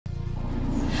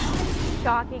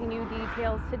Shocking new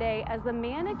details today as the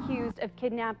man accused of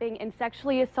kidnapping and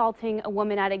sexually assaulting a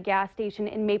woman at a gas station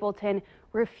in Mapleton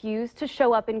refused to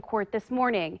show up in court this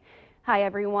morning. Hi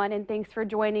everyone, and thanks for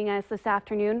joining us this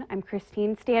afternoon. I'm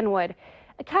Christine Stanwood.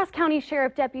 A Cass County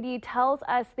Sheriff deputy tells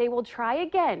us they will try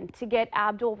again to get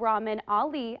Abdul Rahman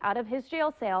Ali out of his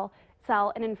jail cell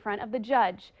and in front of the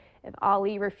judge. If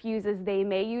Ali refuses, they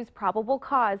may use probable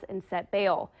cause and set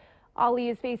bail. Ali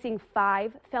is facing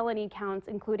 5 felony counts,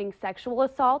 including sexual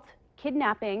assault,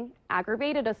 kidnapping,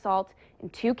 aggravated assault,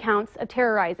 and 2 counts of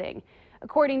terrorizing.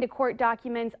 According to court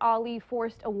documents, Ali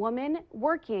forced a woman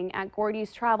working at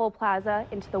Gordy's Travel Plaza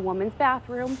into the woman's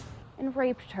bathroom and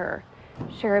raped her.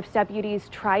 Sheriff's deputies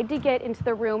tried to get into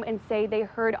the room and say they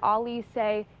heard Ali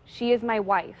say, "She is my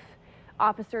wife."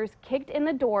 Officers kicked in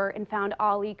the door and found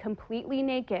Ali completely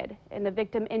naked and the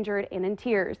victim injured and in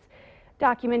tears.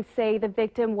 Documents say the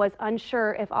victim was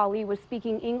unsure if Ali was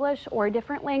speaking English or a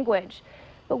different language.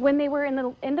 But when they were in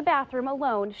the bathroom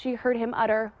alone, she heard him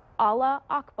utter Allah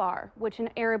Akbar, which in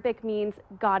Arabic means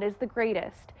God is the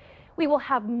greatest. We will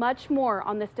have much more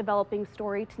on this developing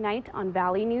story tonight on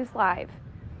Valley News Live.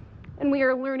 And we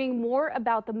are learning more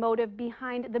about the motive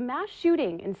behind the mass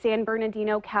shooting in San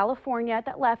Bernardino, California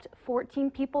that left 14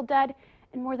 people dead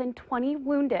and more than 20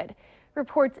 wounded.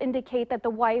 Reports indicate that the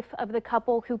wife of the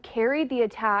couple who carried the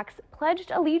attacks pledged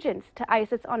allegiance to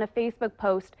ISIS on a Facebook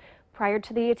post prior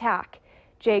to the attack.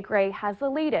 Jay Gray has the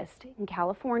latest in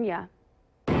California.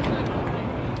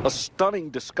 A stunning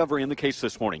discovery in the case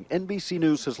this morning. NBC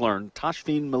News has learned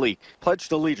Tashfeen Malik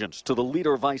pledged allegiance to the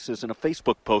leader of ISIS in a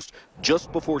Facebook post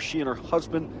just before she and her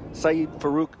husband, Saeed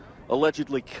Farouk,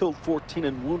 allegedly killed 14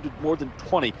 and wounded more than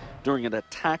 20 during an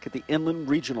attack at the Inland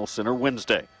Regional Center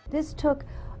Wednesday. This took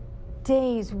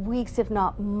days, weeks, if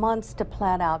not months to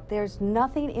plan out. There's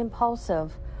nothing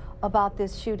impulsive about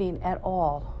this shooting at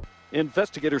all.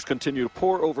 Investigators continue to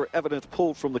pore over evidence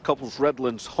pulled from the couple's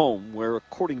Redlands home, where,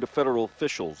 according to federal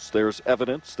officials, there's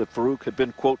evidence that Farouk had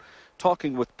been, quote,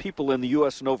 talking with people in the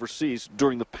U.S. and overseas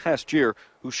during the past year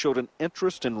who showed an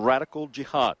interest in radical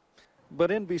jihad. But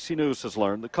NBC News has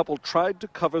learned the couple tried to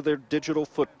cover their digital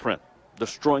footprint,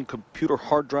 destroying computer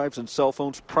hard drives and cell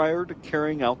phones prior to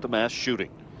carrying out the mass shooting.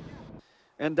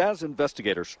 And as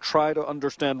investigators try to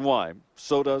understand why,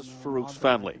 so does Farouk's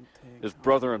family. His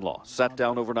brother-in-law sat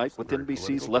down overnight with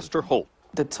NBC's Lester Holt.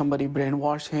 Did somebody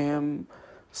brainwash him?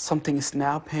 Something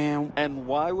snap him? And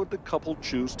why would the couple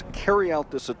choose to carry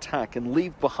out this attack and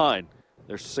leave behind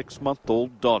their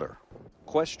 6-month-old daughter?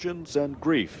 Questions and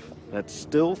grief that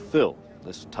still fill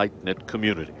this tight-knit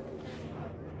community.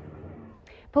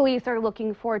 Police are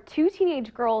looking for 2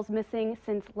 teenage girls missing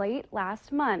since late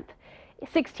last month.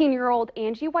 16-year-old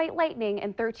Angie White Lightning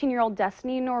and 13-year-old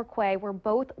Destiny Norquay were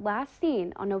both last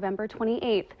seen on November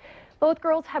 28th. Both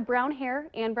girls have brown hair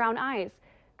and brown eyes.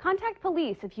 Contact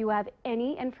police if you have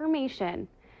any information.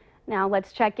 Now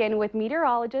let's check in with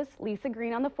meteorologist Lisa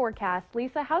Green on the forecast.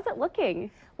 Lisa, how's it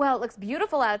looking? Well, it looks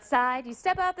beautiful outside. You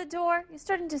step out the door, you're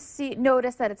starting to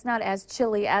notice that it's not as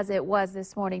chilly as it was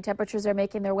this morning. Temperatures are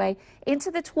making their way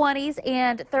into the 20s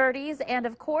and 30s. And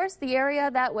of course, the area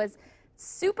that was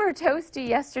super toasty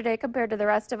yesterday compared to the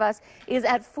rest of us is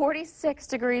at 46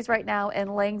 degrees right now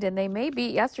in Langdon. They may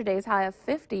beat yesterday's high of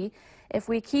 50 if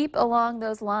we keep along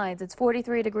those lines. It's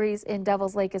 43 degrees in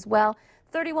Devil's Lake as well,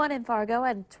 31 in Fargo,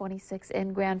 and 26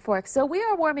 in Grand Forks. So we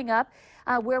are warming up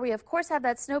where we, of course, have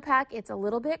that snowpack. It's a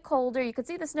little bit colder. You can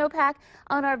see the snowpack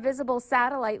on our visible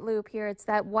satellite loop here. It's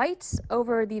that white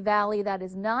over the valley that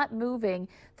is not moving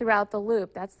throughout the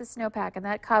loop. That's the snowpack, and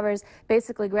that covers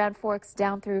basically Grand Forks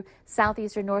down through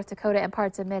southeastern North Dakota and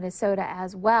parts of Minnesota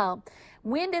as well.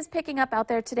 Wind is picking up out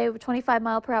there today with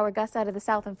 25-mile-per-hour gusts out of the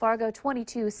south in Fargo,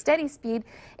 22 steady speed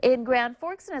in Grand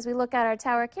Forks. And as we look at our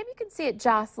tower cam, you can see it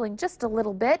jostling just a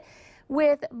little bit.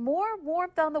 With more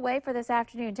warmth on the way for this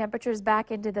afternoon, temperatures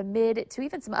back into the mid to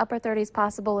even some upper 30s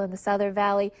possible in the Southern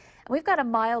Valley. And we've got a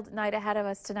mild night ahead of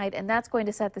us tonight, and that's going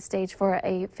to set the stage for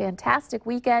a fantastic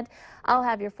weekend. I'll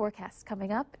have your forecast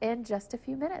coming up in just a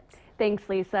few minutes. Thanks,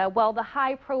 Lisa. Well, the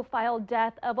high-profile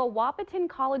death of a Wahpeton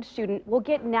College student will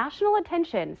get national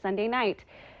attention Sunday night.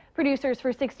 Producers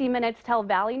for 60 Minutes tell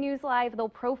Valley News Live they'll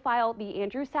profile the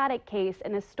Andrew Sadek case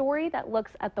in a story that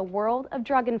looks at the world of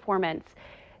drug informants.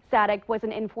 Sadek was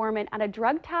an informant at a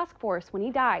drug task force when he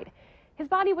died. His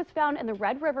body was found in the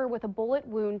Red River with a bullet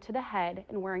wound to the head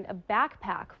and wearing a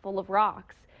backpack full of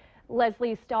rocks.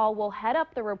 Leslie Stahl will head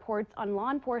up the reports on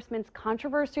law enforcement's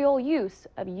controversial use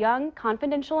of young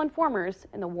confidential informers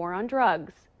in the war on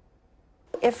drugs.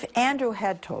 If Andrew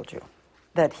had told you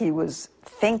that he was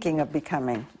thinking of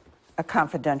becoming a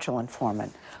confidential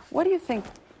informant, what do you think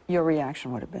your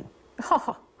reaction would have been?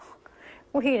 Oh,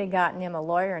 We'd have gotten him a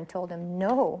lawyer and told him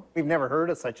no. We've never heard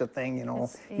of such a thing, you know,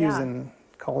 Yeah. using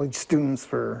college students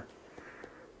for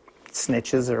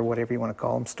snitches or whatever you want to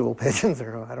call them, stool pigeons,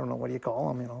 or I don't know, what do you call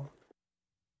them, you know.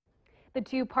 The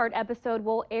two-part episode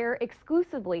will air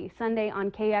exclusively Sunday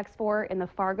on KX4 in the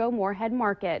Fargo-Moorhead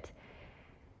Market.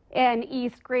 An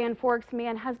East Grand Forks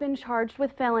man has been charged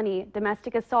with felony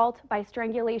domestic assault by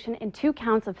strangulation and 2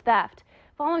 counts of theft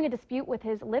following a dispute with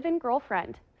his live-in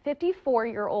girlfriend.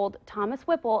 54-year-old Thomas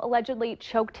Whipple allegedly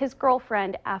choked his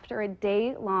girlfriend after a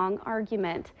day-long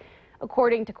argument.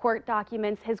 According to court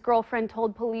documents, his girlfriend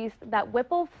told police that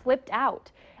Whipple flipped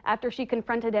out after she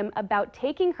confronted him about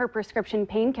taking her prescription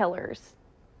painkillers.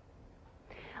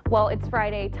 Well, it's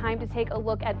Friday, time to take a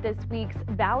look at this week's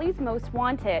Valley's Most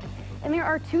Wanted. And there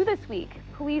are 2 this week.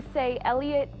 Police say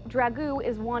Elliot Dragoo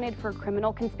is wanted for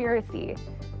criminal conspiracy.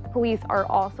 Police are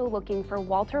also looking for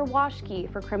Walter Washke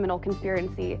for criminal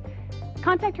conspiracy.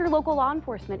 Contact your local law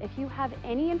enforcement if you have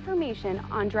any information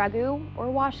on Dragoo or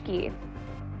Washke.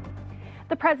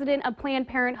 The president of Planned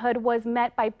Parenthood was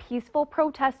met by peaceful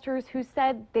protesters who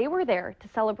said they were there to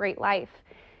celebrate life.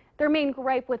 Their main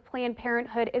gripe with Planned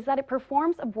Parenthood is that it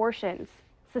performs abortions.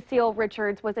 Cecile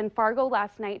Richards was in Fargo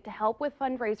last night to help with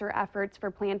fundraiser efforts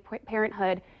for Planned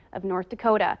Parenthood of North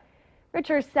Dakota.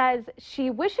 Richards says she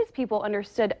wishes people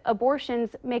understood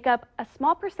abortions make up a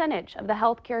small percentage of the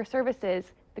health care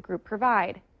services the group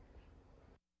provide.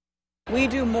 We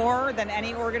do more than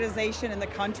any organization in the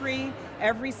country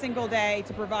every single day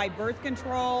to provide birth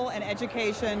control and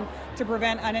education to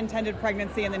prevent unintended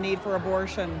pregnancy and the need for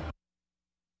abortion.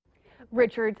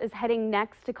 Richards is heading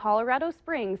next to Colorado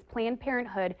Springs Planned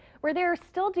Parenthood, where they are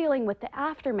still dealing with the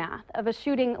aftermath of a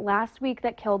shooting last week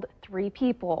that killed 3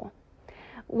 people.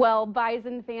 Well,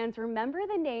 Bison fans remember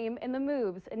the name and the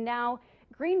moves, and now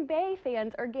Green Bay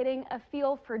fans are getting a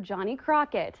feel for Johnny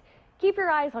Crockett. Keep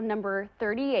your eyes on number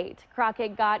 38.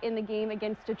 Crockett got in the game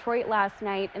against Detroit last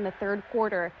night in the 3rd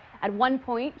quarter. At one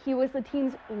point, he was the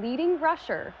team's leading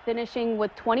rusher, finishing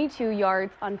with 22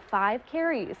 yards on 5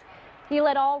 carries. He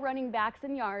led all running backs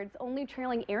in yards, only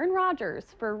trailing Aaron Rodgers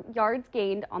for yards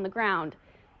gained on the ground.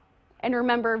 And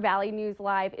remember, Valley News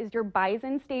Live is your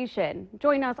Bison station.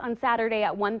 Join us on Saturday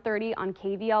at 1:30 on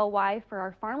KVLY for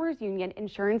our Farmers Union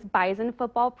Insurance Bison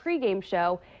football pregame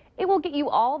show. It will get you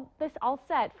all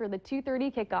set for the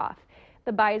 2:30 kickoff.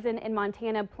 The Bison in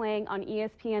Montana playing on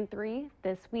ESPN3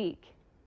 this week.